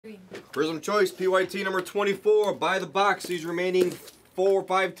Prizm Choice, PYT number 24. Buy the box, these remaining 4 or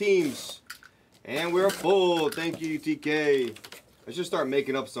 5 teams. And we're full. Thank you, TK. Let's just start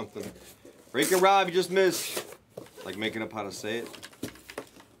making up something. Breaking Rob, you just missed. Like making up how to say it.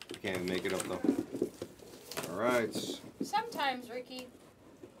 I can't even make it up, though. Alright. Sometimes, Ricky.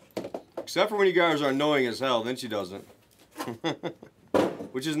 Except for when you guys are annoying as hell, then she doesn't.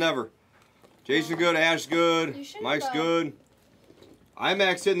 Which is never. Jason good, Ash good, Mike's good.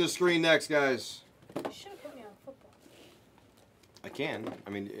 IMAX hitting the screen next, guys. You should have put me on football. I can. I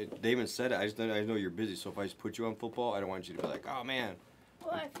mean, Damon said it. I know you're busy, so if I just put you on football, I don't want you to be like, oh man.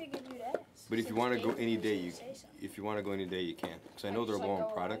 Well, I figured you'd ask. But if you want to go any day, you can. Because I know they're low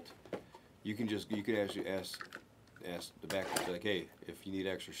on product. You can actually ask the backers like, hey, if you need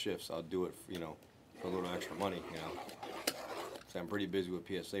extra shifts, I'll do it. For a little extra money. So I'm pretty busy with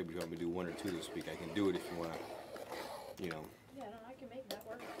PSA, but if you want me to do 1 or 2 this week, I can do it if you want to. Yeah, no, I can make that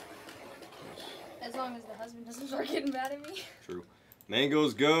work. As long as the husband doesn't start getting mad at me. True.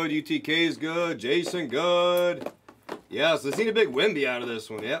 Mango's good. UTK's good. Jason good. Yes, let's need a big Wimby out of this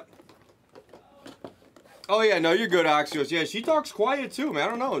one. Yep. Oh, yeah, no, you're good, Axios. Yeah, she talks quiet, too, man.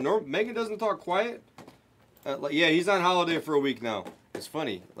 I don't know. Megan doesn't talk quiet. Yeah, he's on holiday for a week now. It's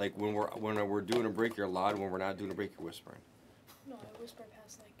funny. Like, when we're doing a break, you're loud. When we're not doing a break, you're whispering. No, I whisper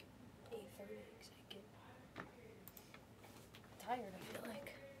past, like, 8:30 because I get tired, I feel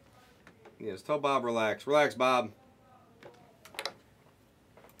like. Yes, tell Bob relax. Relax, Bob.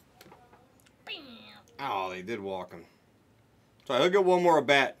 Bam. Oh, they did walk him. So he'll get one more at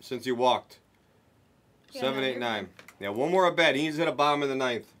bat since he walked. Yeah, 7, 8, 9. Yeah, one more at bat. He needs to hit a bomb in the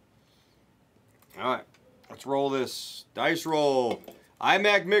 9th. All right, let's roll this. Dice roll.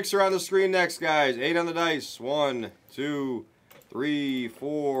 iMac mixer on the screen next, guys. 8 on the dice. 1, 2, 3,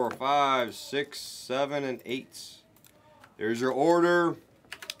 4, 5, 6, 7, and 8. There's your order.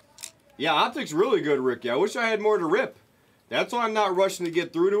 Yeah, optics really good, Ricky. I wish I had more to rip. That's why I'm not rushing to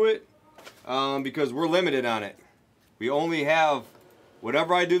get through to it, because we're limited on it. We only have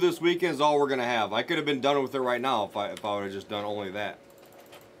whatever I do this weekend is all we're gonna have. I could have been done with it right now if I would have just done only that.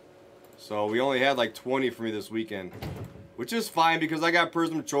 So we only had like 20 for me this weekend, which is fine because I got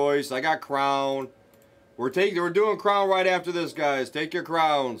Prizm Choice, I got Crown. We're doing Crown right after this, guys. Take your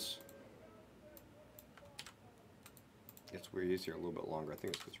crowns. It's weird. He's here a little bit longer. I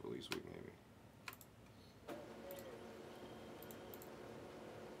think it's this release week, maybe.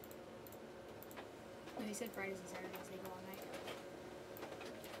 No, he said Fridays and Saturdays they go all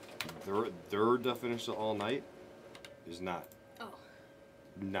night. Their definition of all night is not. Oh.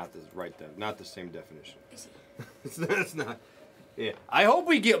 Not the same definition. Is he? It's not. Yeah. I hope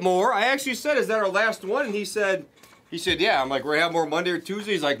we get more. I actually said, is that our last one? And he said, yeah. I'm like, we're gonna have more Monday or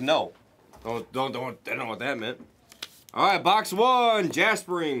Tuesday. He's like, no. I don't know what that meant. All right, box 1,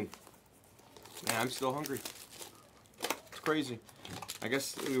 Jaspering. Man, I'm still hungry. It's crazy. I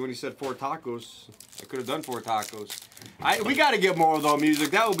guess when he said 4 tacos, I could have done 4 tacos. We got to get more of the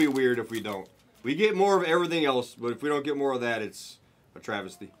music. That would be weird if we don't. We get more of everything else, but if we don't get more of that, it's a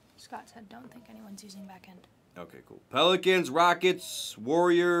travesty. Scott said, don't think anyone's using back end. Okay, cool. Pelicans, Rockets,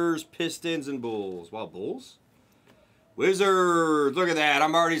 Warriors, Pistons, and Bulls. Wow, Bulls? Wizards. Look at that.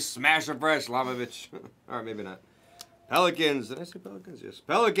 I'm already smashing fresh, Lamovich. All right, maybe not. Pelicans. Did I say Pelicans? Yes.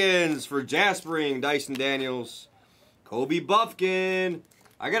 Pelicans for Jaspering, Dyson Daniels. Kobe Buffkin.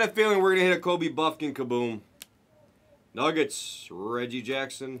 I got a feeling we're going to hit a Kobe Buffkin kaboom. Nuggets, Reggie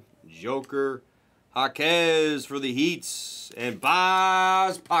Jackson, Joker, Jaquez for the Heats, and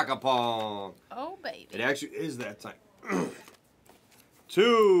Baz Pakapong. Oh, baby. It actually is that time.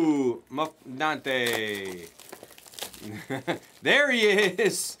 2, Dante. There he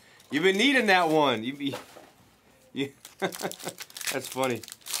is. You've been needing that one. That's funny.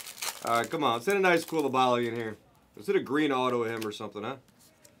 All right, come on. Let's hit a nice Koulibaly in here. Let's hit a green auto of him or something, huh?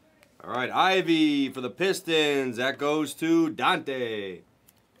 All right, Ivy for the Pistons. That goes to Dante.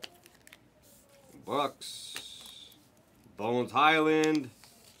 Bucks. Bones Highland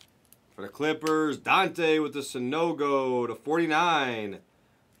for the Clippers. Dante with the Sonogo to 49.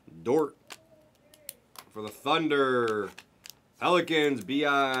 Dort for the Thunder. Pelicans,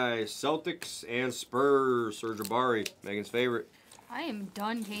 BI, Celtics, and Spurs. Serge Ibaka, Megan's favorite. I am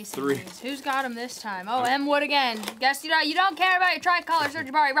done casing 3. these. Who's got them this time? Oh, M. Wood again. Guess you don't care about your tricolor Serge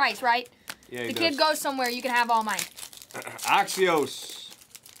Ibaka Rice, right? Yeah, the kid goes somewhere. You can have all mine. Axios.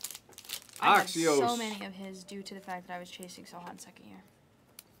 I had so many of his due to the fact that I was chasing so hot in second year.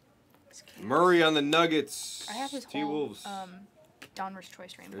 Murray on the Nuggets. I have his whole Donruss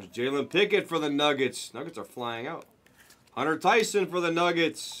choice rainbow. There's Jalen Pickett for the Nuggets. Nuggets are flying out. Hunter Tyson for the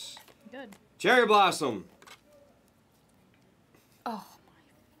Nuggets. Good. Cherry Blossom. Oh,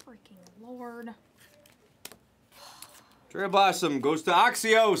 fucking lord. Cherry Blossom goes to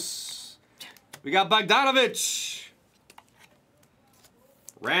Axios. We got Bogdanovich,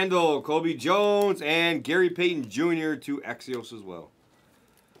 Randall, Kobe Jones, and Gary Payton Jr. to Axios as well.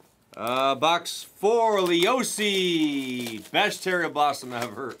 Box 4, Leosi. Best Cherry Blossom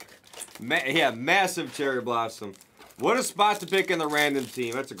ever. Yeah, massive Cherry Blossom. What a spot to pick in the random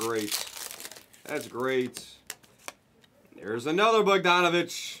team. That's great. That's great. There's another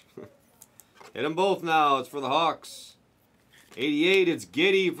Bogdanovich. Hit them both now. It's for the Hawks. 88, it's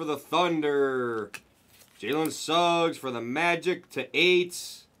Giddey for the Thunder. Jalen Suggs for the Magic to 8.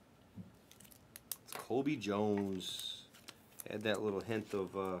 It's Kobe Jones. Had that little hint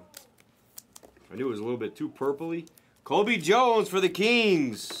of, I knew it was a little bit too purpley. Kobe Jones for the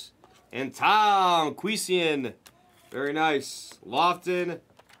Kings. And Tom Quisian. Very nice. Lofton,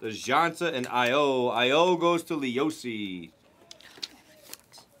 DeJounte, and Io. Io goes to Leosi.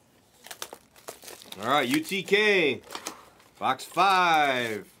 All right, UTK. Box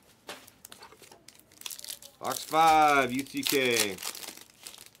 5. Box 5, UTK.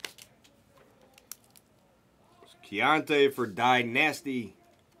 Keontae for Dynasty.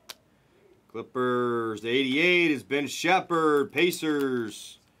 Clippers. The 88 is Ben Shepherd.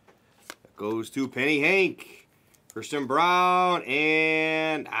 Pacers. That goes to Penny Hank. Christian Brown.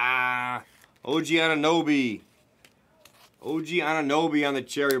 And, OG Anunoby. OG Anunoby on the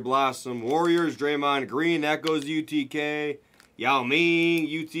Cherry Blossom. Warriors, Draymond Green. That goes to UTK. Yao Ming,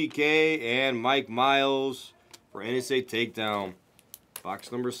 UTK, and Mike Miles for NSA Takedown.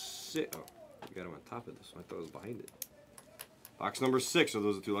 Box number 6. Oh, you got him on top of this one. I thought it was behind it. Box number 6. Are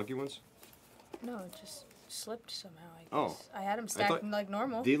those the 2 lucky ones? No, it just slipped somehow, I guess. Oh. I had them stacked like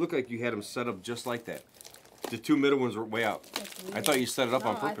normal. They look like you had them set up just like that. The 2 middle ones were way out. I thought you set it up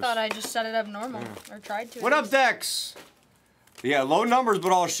on purpose. I thought I just set it up normal. Or tried to. What up, Dex? Yeah, low numbers,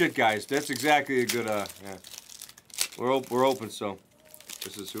 but all shit, guys. That's exactly a good, yeah. We're open, so.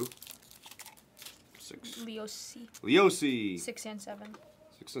 This is who? 6. Leosi. Leosi. 6 and 7.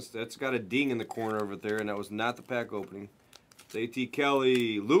 6. That's got a ding in the corner over there, and that was not the pack opening. It's A.T.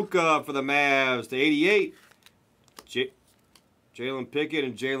 Kelly. Luka for the Mavs to 88. Jalen Pickett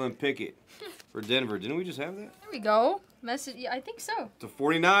and Jalen Pickett for Denver. Didn't we just have that? There we go. Message. Yeah, I think so. To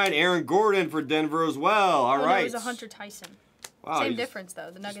 49, Aaron Gordon for Denver as well. All right. It was a Hunter Tyson. Wow, Same difference, though.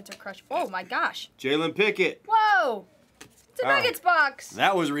 The Nuggets are crushed. Oh, my gosh. Jalen Pickett. Whoa. It's a Nuggets box.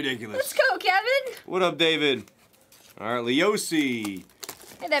 That was ridiculous. Let's go, Kevin. What up, David? All right, Leosi.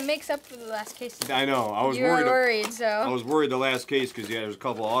 Hey, that makes up for the last case. I know. I was you were worried, so. I was worried the last case because, yeah, there's a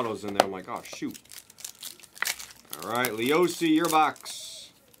couple of autos in there. I'm like, oh, shoot. All right, Leosi, your box.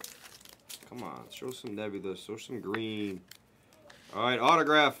 Come on. Show some nebulous. Show some green. All right,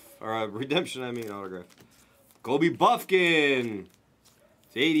 autograph. Or redemption, I mean autograph. Kobe Buffkin.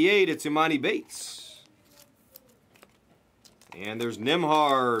 It's 88. It's Imani Bates. And there's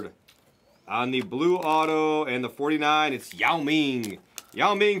Nimhard on the blue auto. And the 49, it's Yao Ming.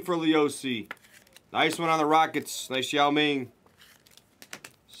 Yao Ming for Leosi. Nice one on the Rockets. Nice Yao Ming.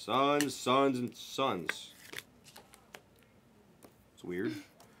 Suns, and Suns. It's weird.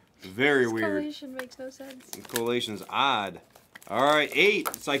 Very weird. Collation makes no sense. The collation's odd. All right, 8.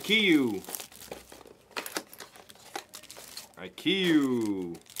 It's IQ.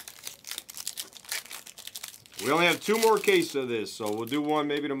 IQ. We only have 2 more cases of this, so we'll do one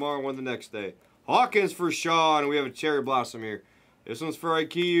maybe tomorrow, one the next day. Hawkins for Sean. We have a Cherry Blossom here. This one's for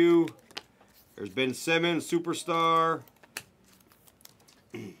IQ. There's Ben Simmons, Superstar.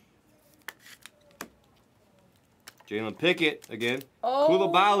 Jalen Pickett again. Oh.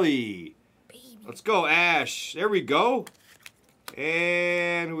 Koulibaly. Baby. Let's go, Ash. There we go.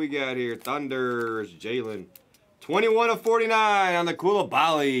 And who we got here? Thunder. It's Jalen. 21 of 49 on the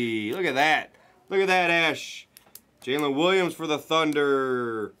Koulibaly. Look at that. Look at that, Ash. Jalen Williams for the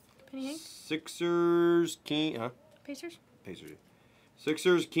Thunder. Sixers, King, huh? Pacers? Pacers.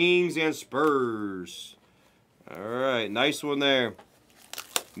 Sixers, Kings, and Spurs. All right, nice one there.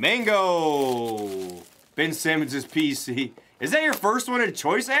 Mango. Ben Simmons' PC. Is that your first one in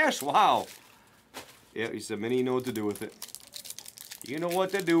choice, Ash? Wow. Yeah, he said, Minnie, you know what to do with it. You know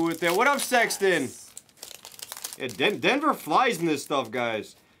what to do with it. What up, Sexton? Yeah, Denver flies in this stuff,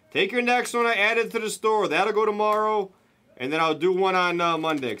 guys. Take your next one. I added to the store. That'll go tomorrow. And then I'll do one on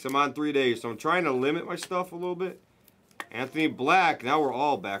Monday because I'm on 3 days. So I'm trying to limit my stuff a little bit. Anthony Black. Now we're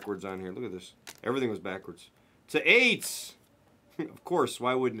all backwards on here. Look at this. Everything was backwards. To 8. Of course.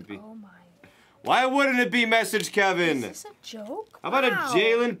 Why wouldn't it be? Oh, my. Why wouldn't it be, Message Kevin? Is this a joke? How about a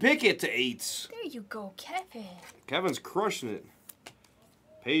Jalen Pickett to 8? There you go, Kevin. Kevin's crushing it.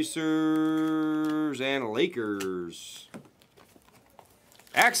 Pacers and Lakers.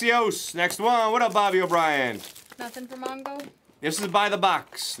 Axios, next one. What up, Bobby O'Brien? Nothing for Mongo? This is by the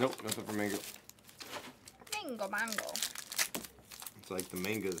box. Nope, nothing for Mango. Mango. It's like the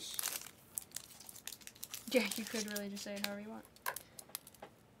mangas. Yeah, you could really just say it however you want.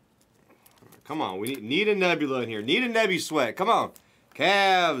 Come on, we need a Nebula in here. Need a Nebby sweat. Come on.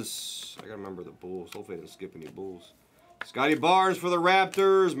 Cavs. I gotta remember the Bulls. Hopefully I didn't skip any Bulls. Scotty Barnes for the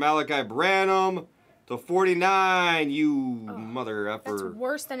Raptors. Malachi Branham to 49. You mother effer. That's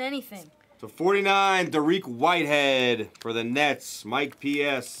worse than anything. To 49, Dariq Whitehead for the Nets. Mike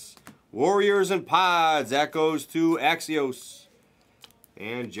P.S. Warriors and Pods. That goes to Axios.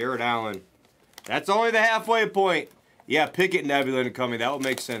 And Jared Allen. That's only the halfway point. Yeah, Pickett Nebula and coming. That would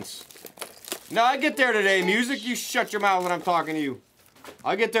make sense. No, I get there today. Music, you shut your mouth when I'm talking to you.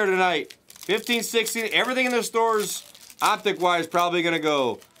 I'll get there tonight. 15, 16, everything in the stores, optic-wise, probably going to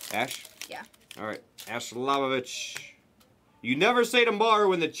go. Ash? Yeah. All right. Ash Lavovich. You never say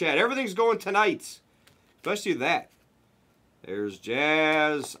tomorrow in the chat. Everything's going tonight. Especially that. There's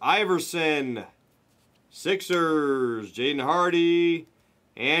Jazz. Iverson. Sixers. Jaden Hardy.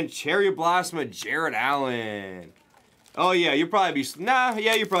 And Cherry Blossom of Jared Allen. Oh, yeah, you'll probably be... Nah,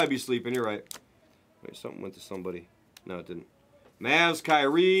 yeah, you'll probably be sleeping. You're right. Wait, something went to somebody. No, it didn't. Mavs,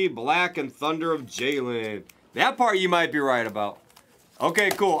 Kyrie, Black, and Thunder of Jalen. That part you might be right about.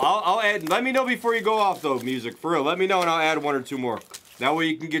 Okay, cool. I'll add... Let me know before you go off, though, music. For real, let me know, and I'll add 1 or 2 more. That way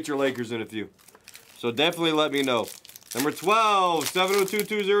you can get your Lakers in a few. So definitely let me know. Number 12,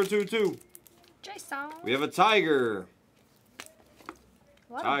 7022022. Jason. We have a Tiger.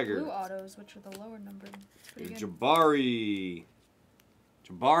 A lot Tiger. of blue autos, which are the lower numbered. Pretty good. Jabari.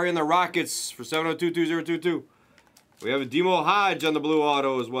 Jabari and the Rockets for 7022022. We have a Demo Hodge on the blue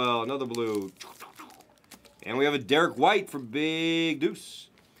auto as well. Another blue. And we have a Derek White for Big Deuce.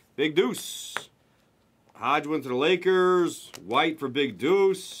 Big Deuce. Hodge went to the Lakers. White for Big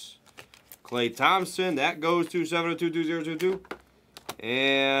Deuce. Klay Thompson. That goes to 7022022.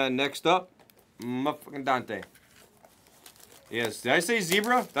 And next up, motherfucking Dante. Yes. Did I say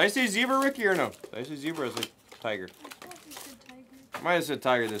zebra? Did I say zebra, Ricky, or no? Did I say zebra or I said tiger? I thought you said tiger. I might have said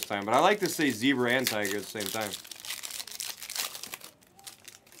tiger this time, but I like to say zebra and tiger at the same time.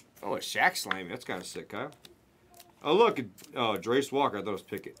 Oh, a Shaq Slimy. That's kind of sick, Kyle. Oh, look. Oh, Drace Walker. I thought it was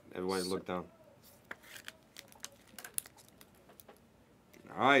Pickett. Everybody looked down.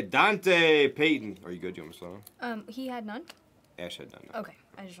 All right, Dante Payton. Are you good? You want me to slow down? He had none? Ash had none. Okay.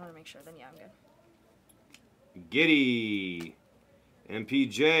 I just want to make sure. Then, yeah, I'm good. Giddy.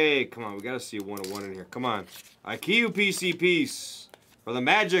 MPJ. Come on, we got to see a 101 in here. Come on. IQ PC piece. For the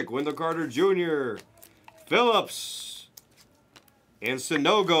Magic, Wendell Carter Jr. Phillips. And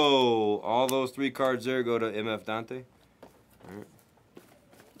Sonogo. All those 3 cards there go to MF Dante. All right.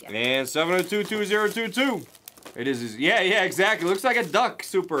 Yep. And 7022022. It is, yeah, exactly. Looks like a duck,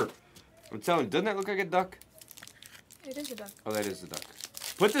 super. I'm telling you, doesn't that look like a duck? It is a duck. Oh, that is a duck.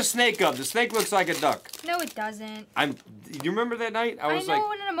 Put the snake up. The snake looks like a duck. No, it doesn't. Do you remember that night? I was know like,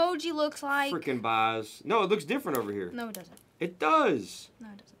 what an emoji looks like. Freaking Boz. No, it looks different over here. No, it doesn't. It does. No,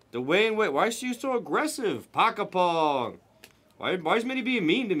 it doesn't. Dwayne Wade. Why is she so aggressive? Pakapong. Why is Minnie being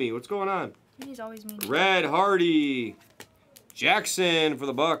mean to me? What's going on? He's always mean. Red Hardy. Jackson for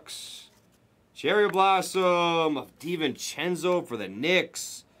the Bucks. Cherry Blossom of DiVincenzo for the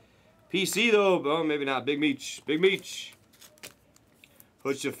Knicks. PC though, oh, maybe not. Big Meech. Big Meech.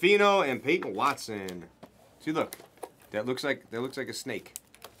 Hood-Shafino and Peyton Watson. See, look. That looks like a snake.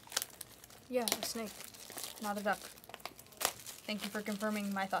 Yeah, a snake, not a duck. Thank you for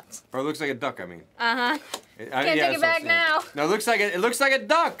confirming my thoughts. Or it looks like a duck. I mean. Can't yeah, take it back now. No, it looks like a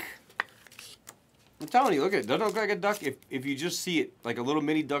duck. I'm telling you, look at it. Doesn't it look like a duck if you just see it like a little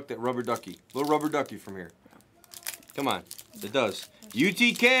mini duck, that rubber ducky, little rubber ducky from here. Come on, it does.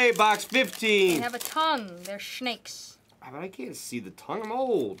 UTK box 15. They have a tongue. They're snakes. But I can't see the tongue. I'm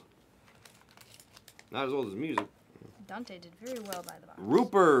old. Not as old as music. Dante did very well by the box.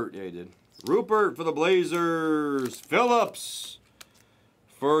 Rupert. Yeah, he did. Rupert for the Blazers. Phillips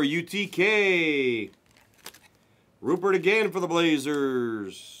for UTK. Rupert again for the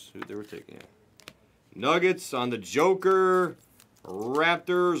Blazers. Who they were taking? Yeah. Nuggets on the Joker.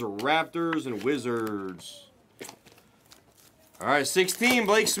 Raptors, and Wizards. All right, 16,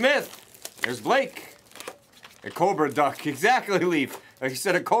 Blake Smith. There's Blake. A cobra duck. Exactly, Leaf. Like you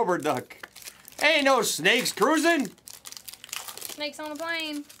said, a cobra duck. Ain't no snakes cruising. Snakes on a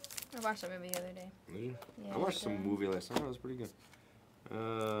plane. I watched that movie the other day. Yeah, I watched some movie last night. That was pretty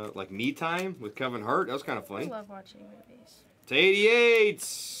good. Like Me Time with Kevin Hart. That was kind of funny. I love watching movies. To 88.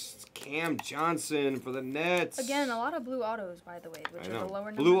 Cam Johnson for the Nets. Again, a lot of blue autos, by the way, which are the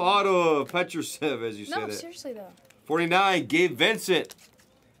lower number. Blue auto of Petrusev, as you said it. No, seriously, though. 49, Gabe Vincent.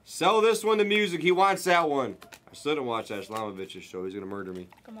 Sell this one to music. He wants that one. I still didn't watch Ashlamovich's show. He's going to murder me.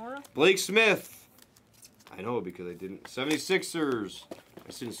 Gamora? Blake Smith. I know because I didn't. 76ers. I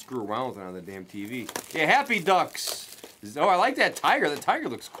just didn't screw around with it on the damn TV. Yeah, Happy Ducks. Oh, I like that tiger. The tiger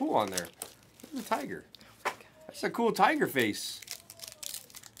looks cool on there. Look at the tiger. That's a cool tiger face.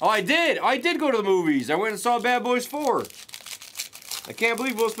 Oh, I did. I did go to the movies. I went and saw Bad Boys 4. I can't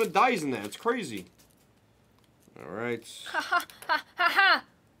believe Will Smith dies in that. It's crazy. All right. Ha ha ha ha ha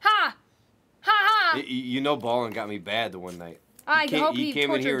ha ha ha. You know, Ballin got me bad the one night. I hope he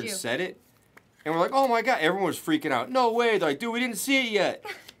came in here and you. said it, and we're like, "Oh my god!" Everyone was freaking out. No way! They're like, dude, we didn't see it yet.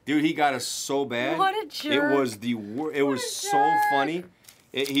 Dude, he got us so bad. What a jerk! It was it was so funny.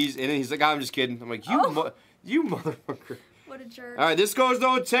 He's like, I'm just kidding. I'm like, you motherfucker. What a jerk! All right, this goes to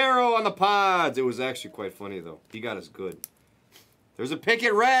Otero on the pods. It was actually quite funny though. He got us good. There's a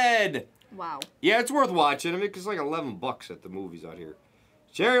Picket Red. Wow. Yeah, it's worth watching. I mean, it's like $11 at the movies out here.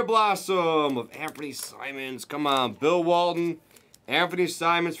 Cherry Blossom of Anthony Simons. Come on. Bill Walton. Anthony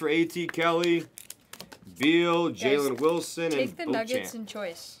Simons for A.T. Kelly. Beal. Jalen Wilson. Take and the Beauchamp. Nuggets in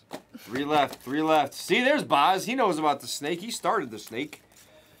choice. 3 left. 3 left. See, there's Boz. He knows about the snake. He started the snake.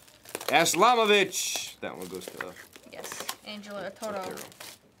 Aslamovich. That one goes to... Yes. Angela Toro.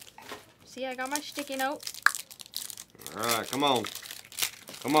 See, I got my sticky note. All right, come on.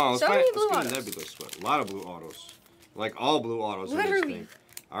 Come on. So many blue let's autos. get a Nebula sweat. A lot of blue autos. Like all blue autos in this Literally. thing.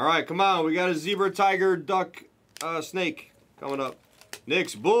 All right, come on. We got a zebra, tiger, duck, snake coming up.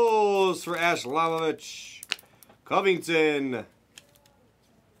 Knicks Bulls for Aslamovich. Covington.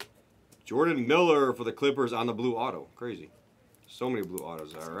 Jordan Miller for the Clippers on the blue auto. Crazy. So many blue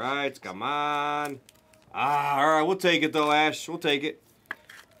autos. All right, come on. All right, we'll take it though, Ash. We'll take it.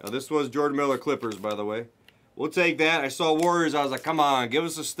 Now, this was Jordan Miller Clippers, by the way. We'll take that. I saw Warriors. I was like, come on, give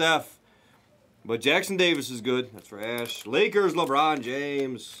us a Steph. But Jackson Davis is good. That's for Ash. Lakers, LeBron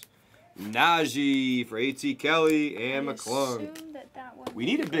James. Najee for A.T. Kelly and McClung. We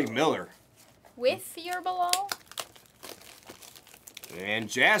need a big Miller. With your Bilal? And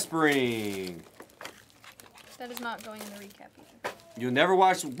Jaspering. That is not going in the recap either. You'll never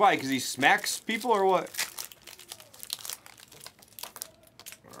watch. Why? Because he smacks people or what?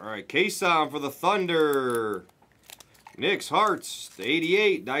 All right, Kason for the Thunder. Knicks Hearts, the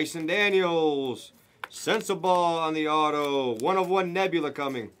 88, Dyson Daniels. Sensible on the auto. 1 of 1 Nebula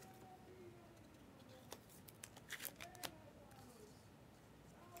coming.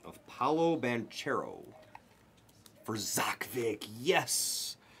 Of Paolo Banchero. For Zakvik,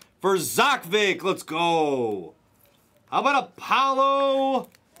 yes. For Zakvik, let's go. How about a Paolo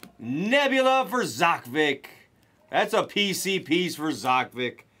Nebula for Zakvik? That's a PC piece for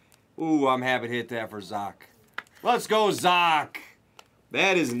Zakvik. Ooh, I'm happy to hit that for Zak. Let's go, Zak.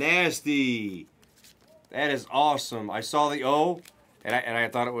 That is nasty. That is awesome. I saw the O, and I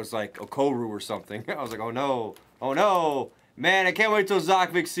thought it was like Okoro or something. I was like, oh no. Oh no. Man, I can't wait till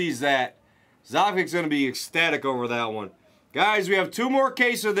Zakvik sees that. Zakvik's going to be ecstatic over that one. Guys, we have 2 more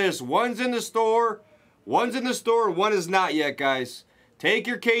cases of this. One's in the store. One's in the store, and one is not yet, guys. Take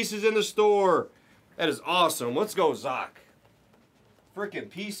your cases in the store. That is awesome. Let's go, Zak. Freaking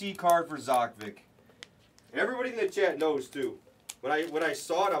PC card for Zakvik. Everybody in the chat knows, too. When I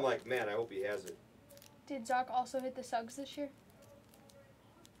saw it, I'm like, man, I hope he has it. Did Zach also hit the Suggs this year?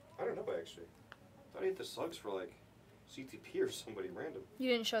 I don't know, actually. I thought he hit the slugs for, like, CTP or somebody random. You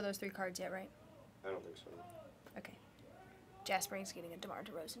didn't show those 3 cards yet, right? I don't think so. Okay. Jaspering's getting a DeMar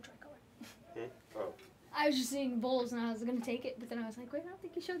DeRozan tricolor. Oh. I was just seeing Bulls and I was going to take it, but then I was like, wait, I don't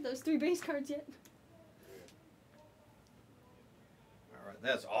think you showed those 3 base cards yet. All right,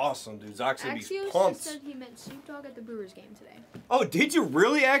 that's awesome, dude. Zak's going to be Axios pumped. said he meant Snoop Dogg at the Brewers game today. Oh, did you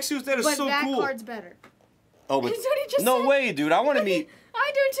really, Axios? That is so cool. But that card's better. Oh, but That's what he just no said. way, dude. I want to meet...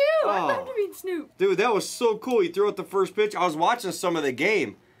 I do too. I'd Oh. love to meet Snoop. Dude, that was so cool. He threw out the first pitch. I was watching some of the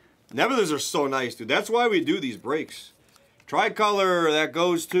game. Nebulas are so nice, dude. That's why we do these breaks. Tricolor, that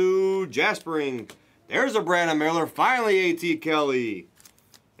goes to Jaspering. There's a Brandon Miller. Finally, A.T. Kelly.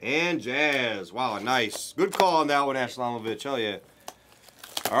 And Jazz. Wow, nice. Good call on that one, Aslamovich. Hell yeah.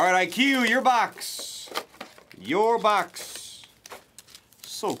 All right, IQ, your box. Your box.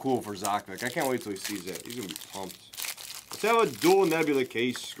 So cool for Zakvik. I can't wait till he sees that. He's going to be pumped. Let's have a dual Nebula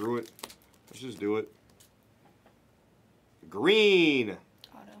case. Screw it. Let's just do it. Green.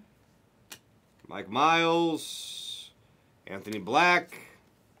 Auto. Mike Miles. Anthony Black.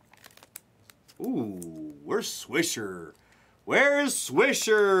 Ooh, where's Swisher? Where is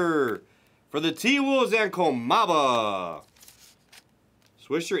Swisher? For the T-Wolves and Komaba.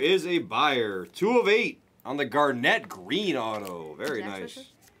 Swisher is a buyer. 2 of 8 on the Garnett Green auto. Very nice. Swisher?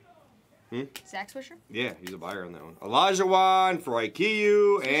 Zach Swisher? Yeah, he's a buyer on that one. Olajuwon for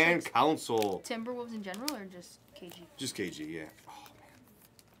IKEA and Council. Timberwolves in general or just KG? Just KG, yeah. Oh, man.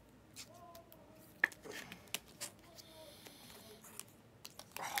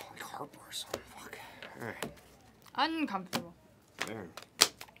 Oh, like heartburn or something. Fuck. All right. Uncomfortable. There.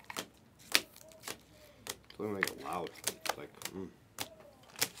 Let me make it loud. It's like,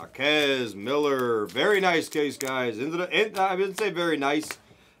 Marquez, Miller. Very nice case, guys. I didn't say very nice.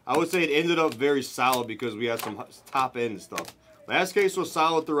 I would say it ended up very solid because we had some top end stuff. Last case was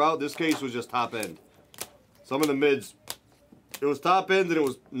solid throughout. This case was just top end. Some of the mids, it was top end and it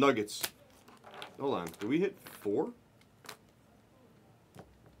was Nuggets. Hold on. Did we hit 4?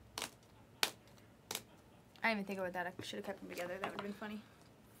 I didn't even think about that. I should have kept them together. That would have been funny.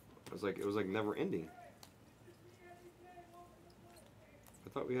 It was like never ending. I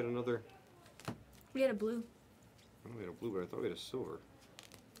thought we had another. We had a blue. Oh, we had a blue, but I thought we had a silver.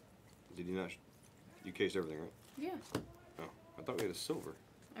 Did you not? You cased everything, right? Yeah. Oh, I thought we had a silver.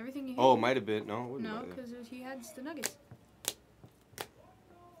 Everything you had. Oh, it might have been. No, it wouldn't. No, because he had the Nuggets.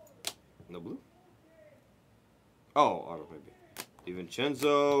 No blue? Oh, auto maybe. DiVincenzo.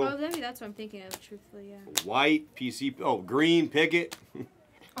 Oh, maybe that's what I'm thinking of, truthfully, yeah. White, PC. Oh, green, Pickett.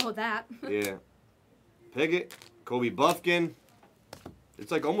 Oh, that. Yeah. Pickett, Kobe Buffkin.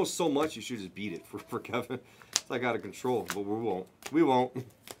 It's like almost so much you should just beat it for Kevin. It's like out of control, but we won't. We won't.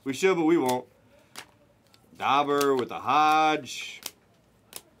 We should, but we won't. Dauber with the Hodge.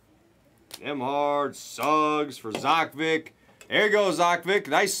 Emhard, Suggs for Zokvic. There you go, Zokvic.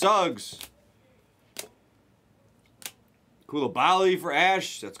 Nice Suggs. Koulibaly for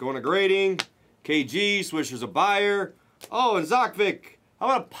Ash. That's going to grading. KG, Swisher's a buyer. Oh, and Zokvic. How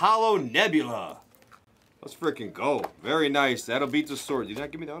about Apollo Nebula? Let's freaking go. Very nice. That'll beat the sword. Did you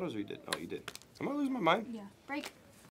not give me the autos or you did? Oh, you did. Am I losing my mind? Yeah. Break.